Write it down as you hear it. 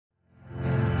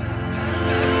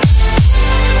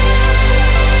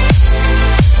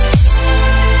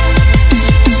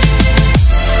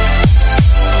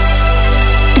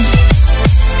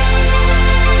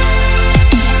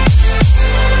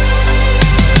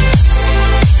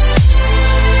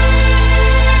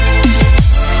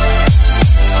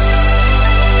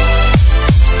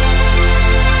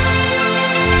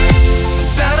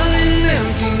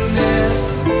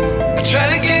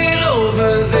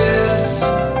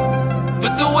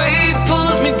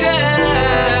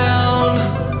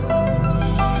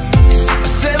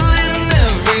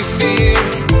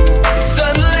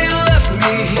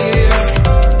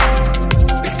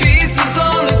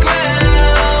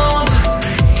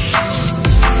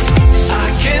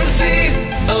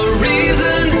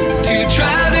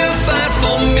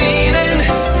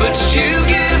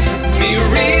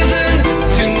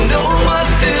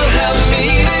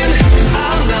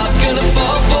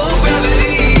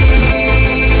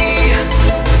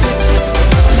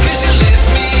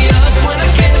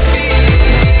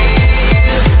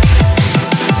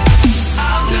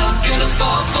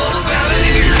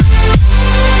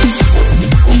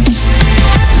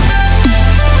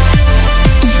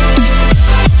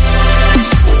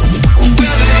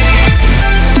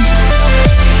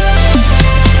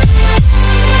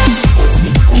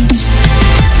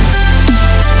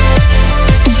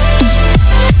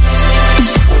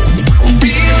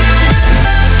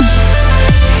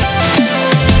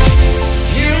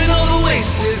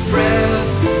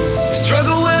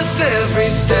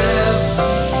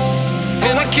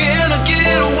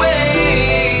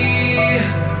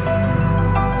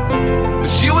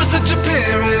you were such a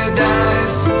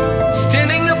paradise,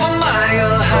 standing up a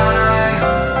mile high.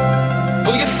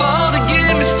 Oh, you fall to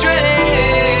give me strength.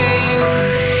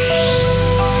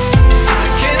 I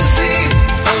can't see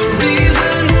a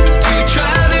reason to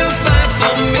try to fight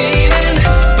for meaning,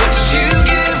 but you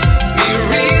give me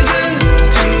reason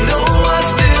to know I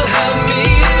still have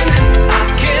meaning. I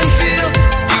can feel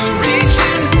you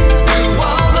reaching through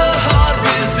all the hard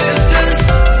resistance.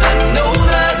 I know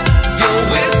that you're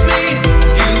with me.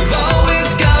 You've always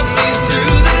got me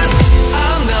through this.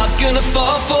 I'm not gonna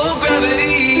fall for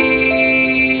gravity,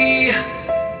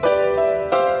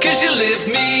 'cause you lift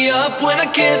me up when I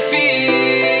can't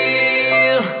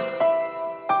feel.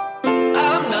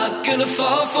 I'm not gonna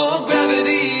fall for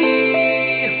gravity,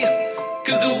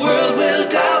 'cause the world will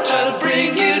doubt, try to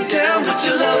bring you down, but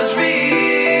your love is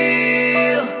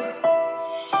real.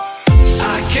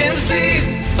 I can't see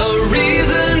a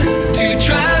reason to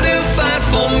try to fight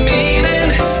for meaning.